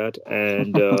like that.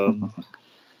 And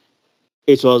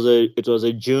it was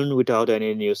a June without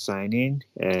any new signing,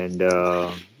 and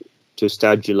to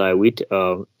start July with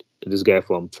this guy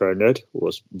from Feyenoord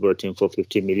was brought in for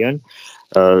 50 million.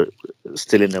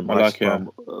 Still in the match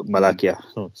from Malakia.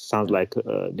 Sounds like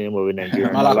name of a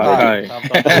Nigerian.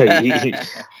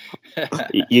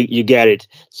 you get it.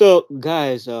 So,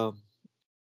 guys, how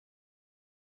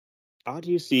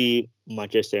do you see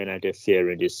Manchester United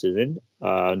faring this season?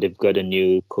 They've got a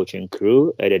new coaching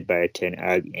crew headed by Ten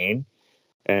Hag in,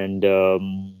 and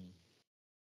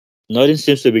nothing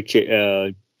seems to be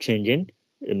changing,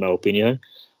 in my opinion.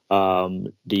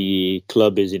 The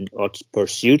club is in hot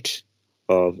pursuit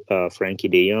of Frankie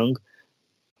de Jong,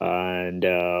 and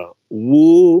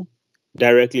who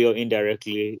directly or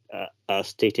indirectly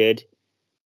stated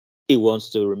he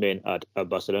wants to remain at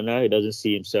Barcelona. He doesn't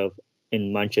see himself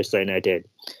in Manchester United.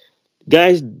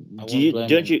 Guys,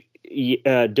 don't you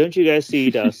guys see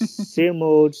it as same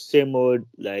old?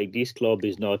 Like, this club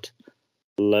is not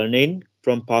learning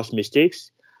from past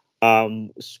mistakes.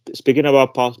 Speaking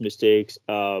about past mistakes,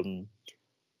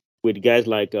 with guys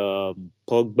like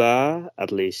Pogba,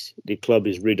 at least the club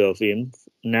is rid of him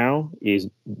now. He's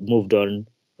moved on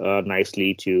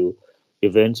nicely to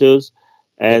Juventus,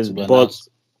 but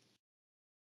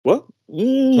what?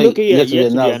 Yet to be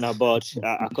announced. But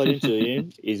according to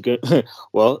him, he's good.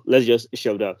 Well, let's just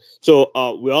shove that. So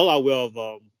we're all aware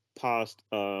of past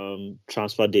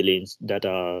transfer dealings that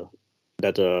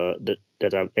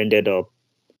have ended up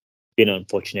being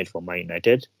unfortunate for Man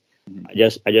United. I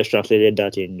just translated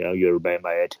that in Yoruba in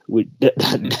my head,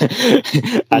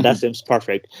 and that seems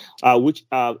perfect. Which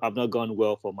have not gone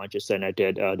well for Manchester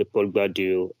United. The Pogba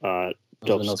deal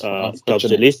tops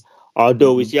the list.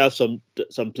 Although we still have some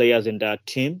players in that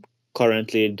team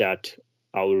currently that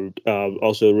I would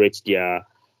also rate their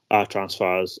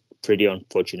transfers pretty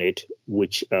unfortunate,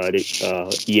 which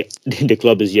the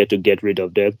club is yet to get rid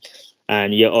of them.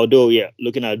 And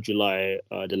looking at July,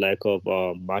 the like of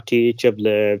Matic have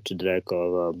left, the like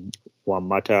of Juan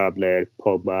Mata have left,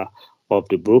 Pogba off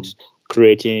the books,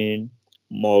 creating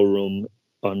more room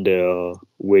on the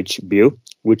wage bill,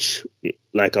 which,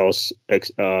 like I was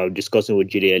discussing with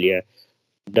Judy earlier,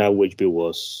 that wage bill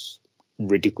was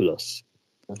ridiculous.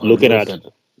 Looking at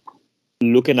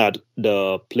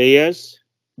the players,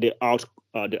 the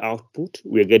output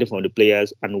we're getting from the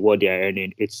players and what they are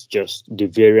earning, it's just, the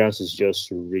variance is just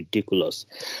ridiculous.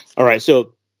 All right,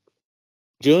 so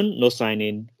June, no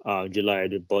signing. July,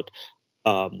 they bought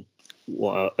a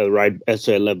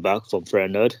left back from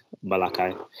Feyenoord,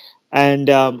 Malakai. And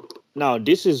now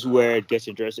this is where it gets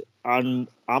interesting. I'm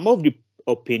of the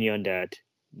opinion that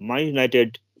Man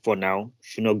United, for now,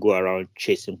 should not go around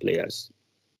chasing players.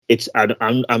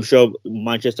 I'm sure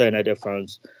Manchester United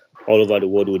fans all over the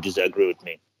world would disagree with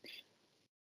me.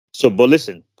 So, but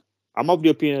listen, I'm of the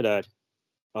opinion that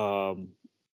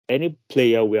any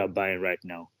player we are buying right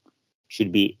now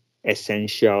should be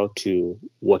essential to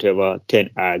whatever Ten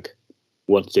Hag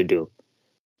wants to do,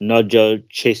 not just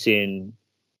chasing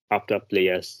after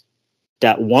players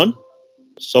that, one,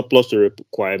 surplus to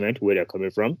requirement where they're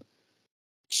coming from.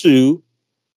 2,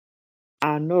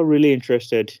 are not really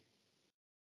interested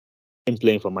in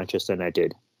playing for Manchester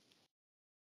United.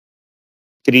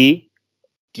 3,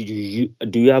 do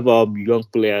you have young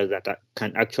players that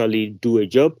can actually do a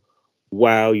job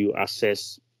while you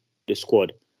assess the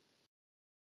squad?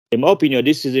 In my opinion,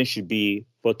 this season should be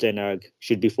for Ten Hag,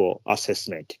 should be for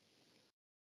assessment.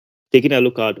 Taking a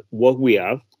look at what we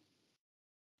have,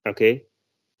 okay,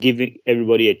 giving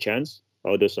everybody a chance,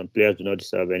 although some players do not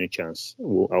deserve any chance. I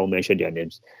will mention their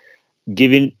names.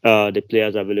 Giving the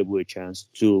players available a chance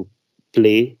to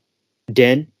play,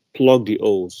 then plug the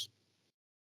holes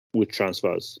with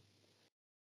transfers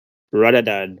rather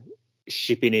than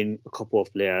shipping in a couple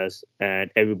of players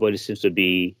and everybody seems to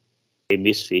be a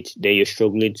misfit. Then you're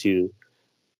struggling to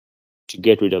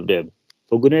get rid of them.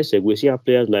 For goodness sake, we see our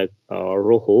players like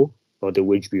Rojo or the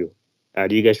Wage Bill.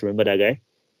 Do you guys remember that guy?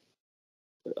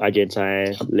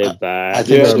 Argentine, led by I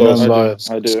think I remember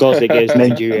I do. scores against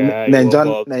Nigeria. in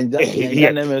World Cup.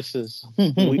 Ninja Nemesis.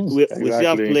 We still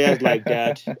have players like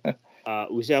that.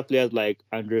 We still have players like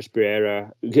Andres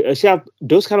Pereira. We still have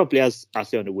those kind of players are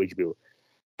still on the wage bill.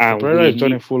 And Pereira is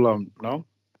joining Fulham now.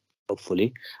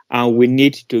 Hopefully. And we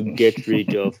need to get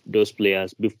rid of those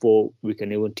players before we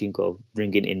can even think of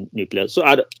bringing in new players. So,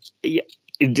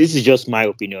 this is just my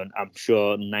opinion. I'm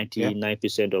sure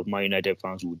 99% of Man United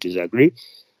fans would disagree.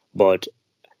 But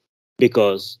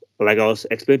because, like I was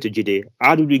explaining to Jide,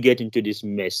 how did we get into this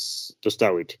mess to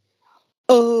start with?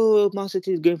 Oh, Man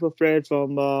City is going for Fred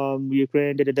from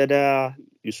Ukraine.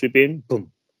 You sweep in,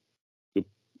 boom.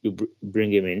 You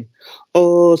bring him in.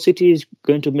 Oh, City is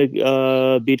going to make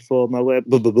a bid for Maguire.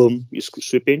 Boom, boom, boom. You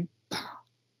sweep in.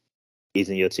 He's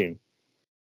in your team.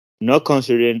 Not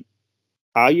considering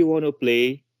how you want to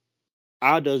play.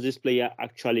 How does this player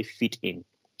actually fit in?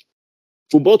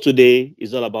 Football today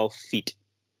is all about fit.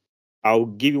 I'll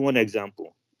give you one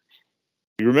example.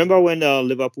 You remember when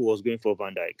Liverpool was going for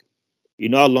Van Dijk? You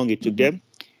know how long it took them?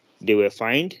 They were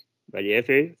fined by the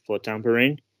FA for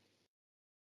tampering.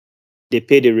 They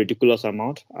paid a ridiculous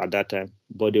amount at that time,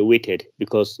 but they waited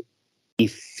because it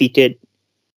fitted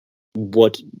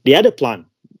what they had a plan.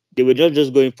 They were not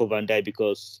just going for Van Dijk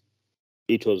because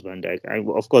it was Van Dijk. And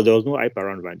of course, there was no hype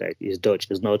around Van Dijk. He's Dutch,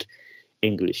 he's not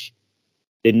English.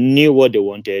 They knew what they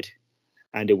wanted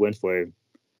and they went for him.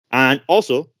 And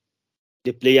also,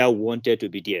 the player wanted to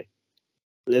be there.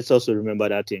 Let's also remember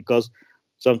that thing because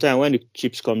sometimes when the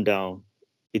chips come down,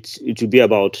 it will be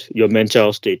about your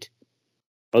mental state.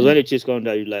 Because when the chips come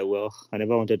down, you're like, well, I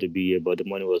never wanted to be here, but the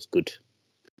money was good.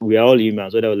 We are all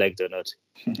humans, whether we like it or not.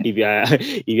 If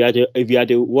you are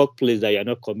the workplace that you're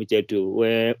not committed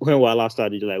to, when Wala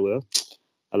started, you're like, well,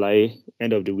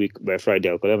 end of the week by Friday,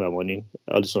 I'll collect my money.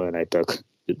 All this one and I talk.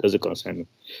 It doesn't concern me.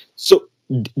 So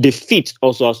the fit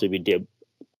also has to be there.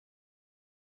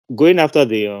 Going after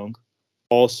the young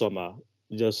all summer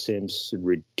just seems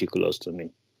ridiculous to me.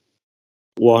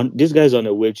 One, this guy's on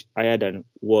a wage higher than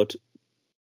what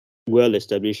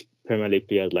well-established Premier League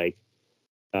players like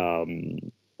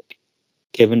Kevin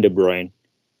De Bruyne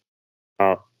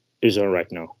is on right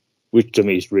now, which to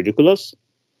me is ridiculous,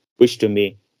 which to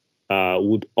me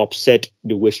would upset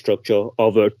the wage structure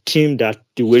of a team that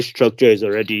the wage structure is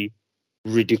already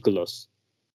ridiculous.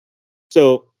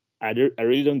 So I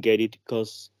really don't get it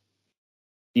because,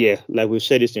 like we've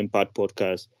said this in part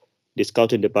podcast, the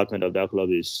scouting department of that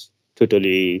club is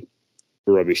totally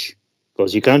rubbish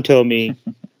because you can't tell me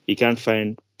you can't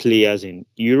find players in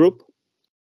Europe,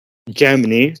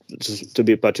 Germany, to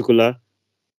be particular,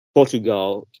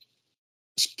 Portugal,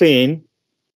 Spain,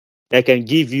 that can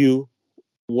give you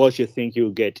what you think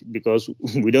you'll get because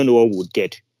we don't know what we'll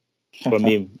get from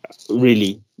him,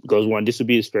 really. Because one, this will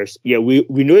be his first. Yeah, we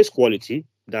know his quality.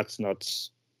 That's not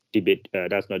debate.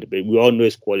 We all know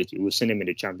his quality. We've seen him in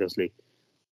the Champions League.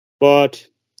 But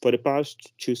for the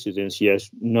past 2 seasons, he has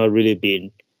not really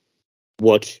been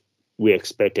what we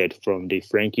expected from the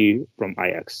Frankie from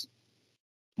Ajax.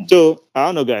 So I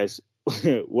don't know, guys.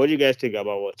 What do you guys think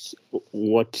about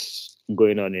what's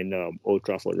going on in Old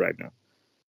Trafford right now?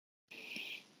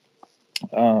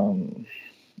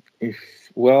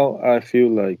 I feel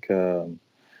like to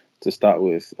start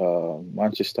with,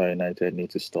 Manchester United need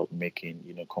to stop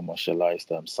making commercialized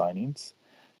signings.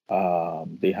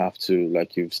 They have to,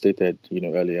 like you've stated,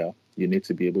 earlier, you need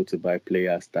to be able to buy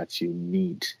players that you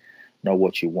need, not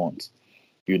what you want.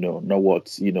 Not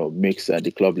what makes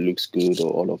the club looks good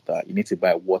or all of that. You need to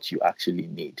buy what you actually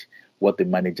need, what the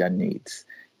manager needs.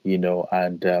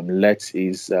 And let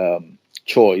his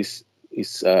choice,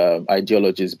 his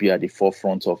ideologies be at the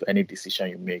forefront of any decision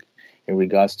you make in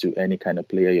regards to any kind of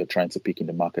player you're trying to pick in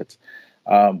the market.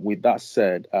 With that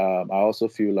said, I also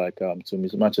feel like to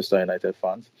Manchester United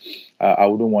fans, I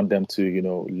wouldn't want them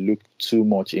to, look too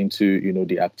much into,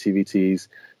 the activities,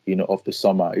 of the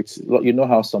summer. It's,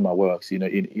 how summer works.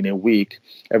 In a week,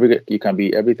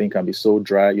 everything can be so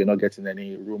dry. You're not getting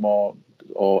any rumor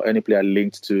or any player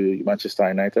linked to Manchester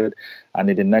United, and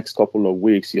in the next couple of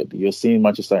weeks, you're seeing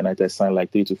Manchester United sign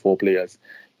like 3 to 4 players.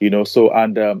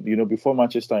 Before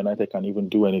Manchester United can even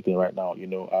do anything right now,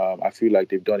 I feel like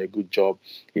they've done a good job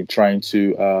in trying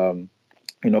to,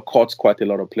 cut quite a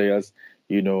lot of players,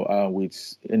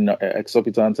 with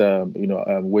exorbitant,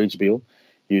 wage bill.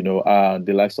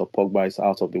 The likes of Pogba is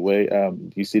out of the way.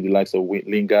 You see the likes of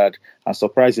Lingard, and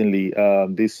surprisingly,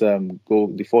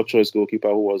 the fourth choice goalkeeper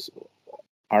who was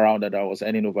around that was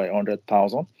earning over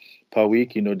 100,000 per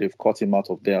week. They've cut him out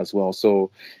of there as well.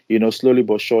 So, slowly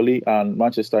but surely, and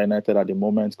Manchester United at the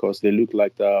moment, because they look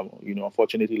like,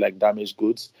 unfortunately, like damaged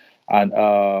goods,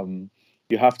 and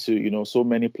you have to, so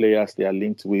many players they are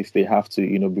linked with. They have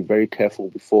to, be very careful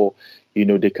before,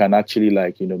 they can actually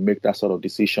make that sort of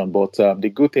decision. But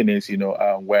the good thing is,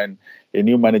 when a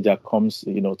new manager comes,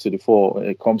 to the fore,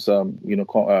 it comes,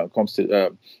 comes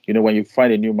to, when you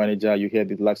find a new manager, you hear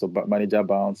the likes of manager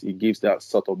bounce. It gives that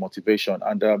sort of motivation.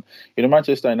 And,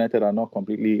 Manchester United are not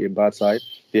completely a bad side.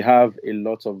 They have a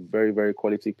lot of very, very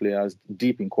quality players,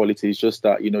 deep in quality. It's just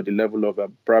that, the level of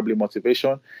probably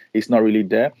motivation is not really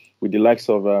there with the likes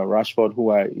of Rashford,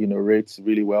 who I, rates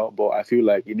really well. But I feel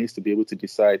like he needs to be able to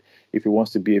decide if he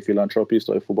wants to be a philanthropist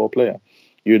or a football player,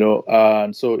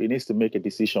 and so he needs to make a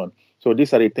decision. So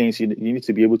these are the things you need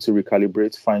to be able to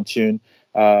recalibrate, fine tune,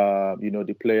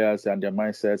 the players and their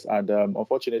mindsets. And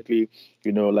unfortunately,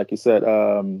 like you said,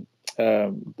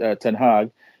 Ten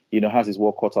Hag, has his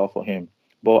work cut out for him.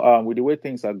 But with the way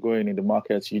things are going in the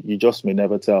markets, you just may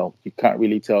never tell. You can't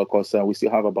really tell because we still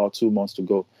have about 2 months to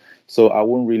go. So I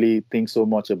wouldn't really think so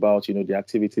much about, the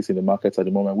activities in the markets at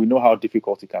the moment. We know how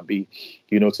difficult it can be,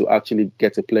 to actually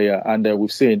get a player. And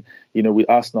we've seen, with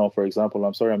Arsenal, for example,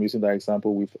 I'm sorry I'm using that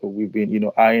example. We've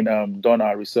been, done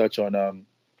our research on,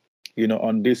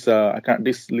 on this,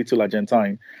 this little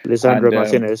Argentine. Lisandro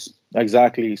Martinez.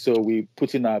 Exactly. So we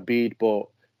put in our bid, but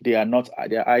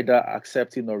they're either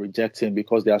accepting or rejecting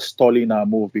because they are stalling our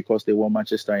move because they want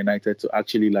Manchester United to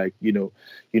actually to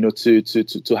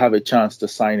have a chance to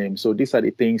sign him. So these are the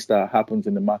things that happens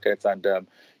in the market, and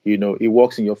it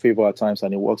works in your favor at times,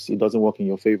 and it doesn't work in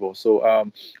your favor.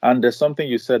 So and there's something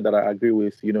you said that I agree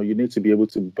with. You need to be able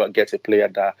to get a player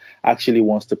that actually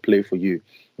wants to play for you,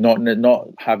 not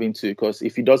having to, because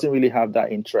if he doesn't really have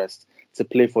that interest to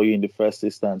play for you in the first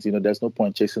instance, there's no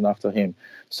point chasing after him.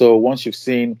 So once you've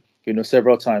seen,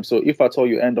 several times, so if at all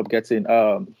you end up getting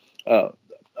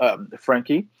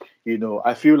Frankie,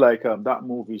 I feel like that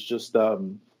move is just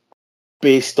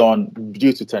based on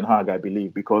due to Ten Hag, I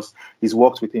believe, because he's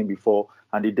worked with him before,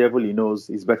 and the devil he knows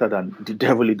is better than the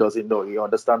devil he doesn't know. He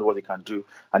understands what he can do,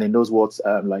 and he knows what's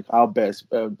our best.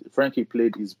 Frankie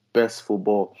played his best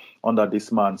football under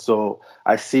this man, so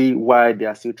I see why they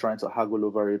are still trying to haggle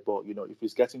over it. But if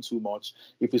it's getting too much,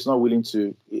 if he's not willing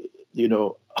to,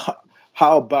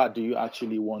 how bad do you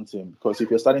actually want him? Because if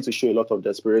you're starting to show a lot of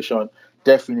desperation,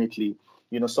 definitely,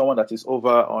 someone that is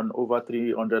over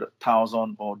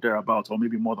 300,000 or thereabouts, or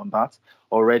maybe more than that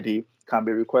already, can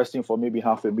be requesting for maybe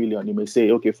 500,000. You may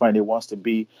say, okay, fine, he wants to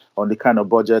be on the kind of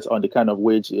budget, on the kind of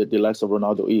wage the likes of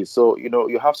Ronaldo is. So,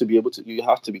 you have to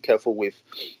be careful with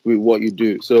what you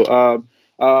do. So,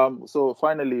 so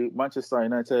finally, Manchester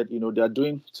United, they are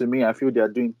doing, to me, I feel they are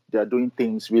doing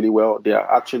things really well. They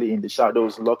are actually in the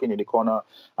shadows, looking in the corner,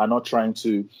 and not trying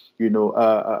to,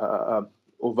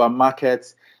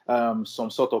 overmarket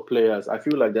some sort of players. I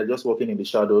feel like they're just working in the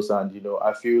shadows, and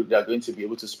I feel they're going to be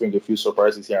able to spring a few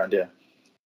surprises here and there.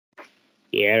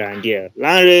 Yeah.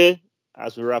 Larry,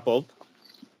 as we wrap up.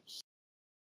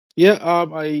 Yeah,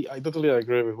 I totally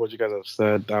agree with what you guys have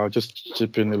said. I'll just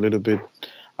chip in a little bit.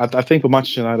 I think for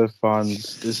Manchester United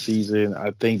fans this season,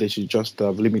 I think they should just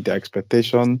limit their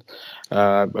expectation.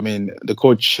 The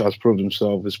coach has proved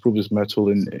himself. He's proved his mettle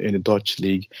in the Dutch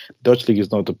league. The Dutch league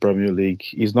is not the Premier League.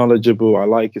 He's knowledgeable. I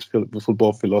like his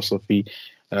football philosophy.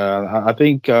 I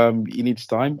think he needs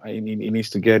time. He needs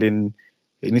to get in.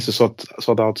 He needs to sort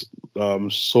out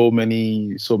so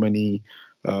many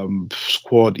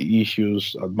squad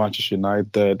issues at Manchester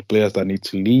United, players that need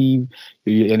to leave,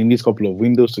 and he needs a couple of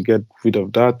windows to get rid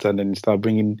of that, and then start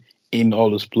bringing in all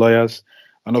those players.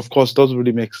 And of course, it doesn't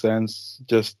really make sense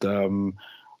just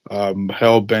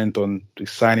hell bent on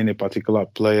signing a particular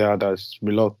player that's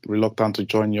reluctant to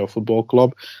join your football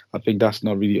club. I think that's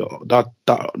not really that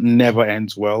never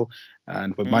ends well.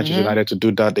 And for Manchester United to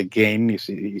do that again,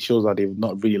 it shows that they've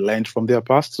not really learned from their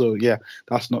past. So yeah,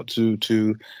 that's not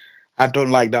too. I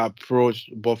don't like that approach.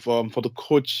 But for the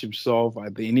coach himself, I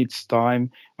think he needs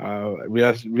time.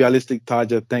 Realistic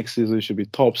target next season should be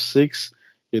top 6,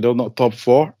 not top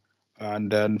 4.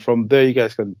 And then from there, you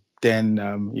guys can then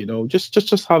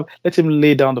just let him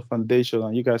lay down the foundation,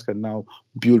 and you guys can now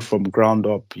build from ground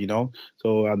up.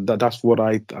 So that's what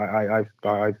I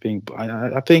think.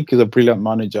 I think he's a brilliant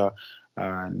manager,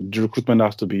 and the recruitment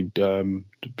has to be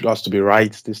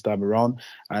right this time around.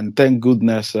 And thank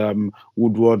goodness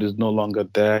Woodward is no longer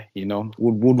there.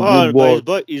 Woodward.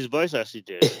 But his boys are still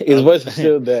there. His boys are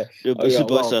still there. His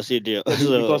boys are still there.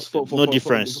 So because no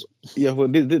difference. Well,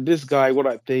 this guy, what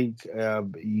I think,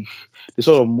 the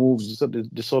sort of moves,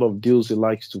 the sort of deals he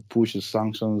likes to push, his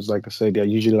sanctions, like I said, they're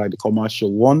usually like the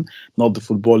commercial one, not the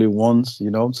footballing ones.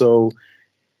 So.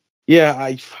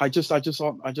 Yeah, this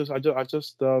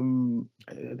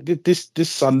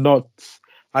are not.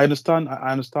 I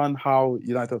understand how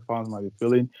United fans might be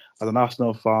feeling. As an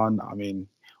Arsenal fan, I mean,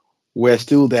 we're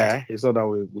still there. It's not that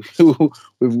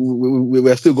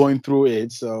we're still going through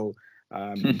it. So,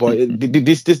 but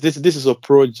this is a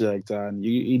project, and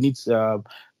you needs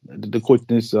the coach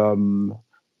needs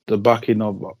the backing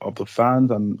of the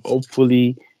fans, and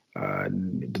hopefully.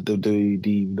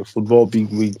 The football big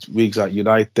wigs at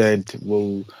United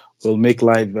will make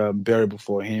life bearable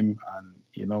for him,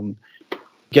 and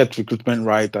get recruitment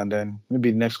right, and then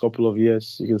maybe next couple of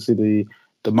years you can see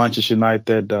the Manchester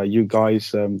United you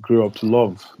guys grew up to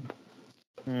love.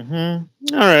 All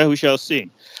right, we shall see.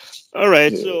 All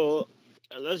right, Yeah. so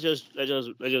let's just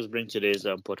bring today's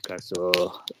podcast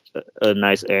to a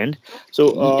nice end.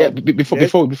 So before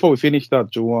we finish that,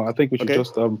 Joe, I think we should Okay.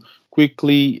 just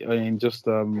quickly and just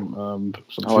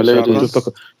Our ladies.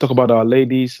 talk about our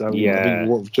ladies. Yeah. I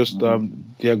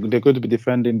think they're going to be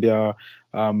defending their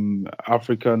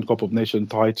African Cup of Nations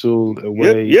title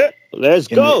away. Yeah, let's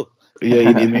go.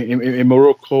 In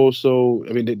Morocco. So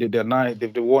I mean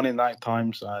they've won it 9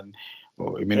 times, and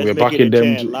I mean, we're backing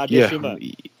them.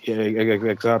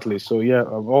 Exactly. So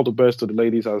all the best to the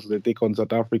ladies as they take on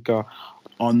South Africa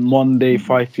on Monday,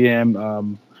 5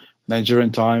 p.m.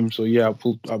 Nigerian time. So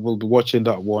I will be watching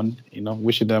that one.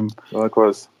 Wishing them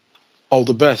Likewise. all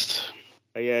the best.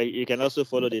 Yeah, you can also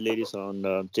follow the ladies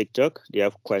on TikTok. They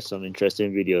have quite some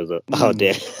interesting videos out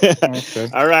there. Okay.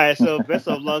 All right, so best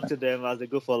of luck to them as they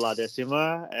go for La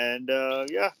Decima, and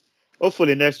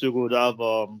hopefully next week we'll have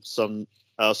some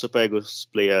Super Eagles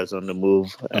players on the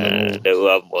move, and they will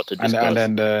have more to discuss.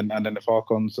 And then the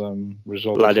Falcons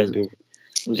result.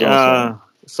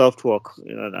 Soft work.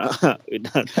 Now.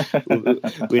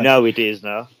 we know it is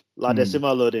now. La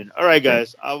Decima loading. All right,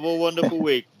 guys. Have a wonderful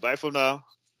week. Bye for now.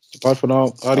 Bye for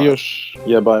now. Adios.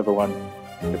 Yeah, bye everyone.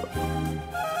 Goodbye.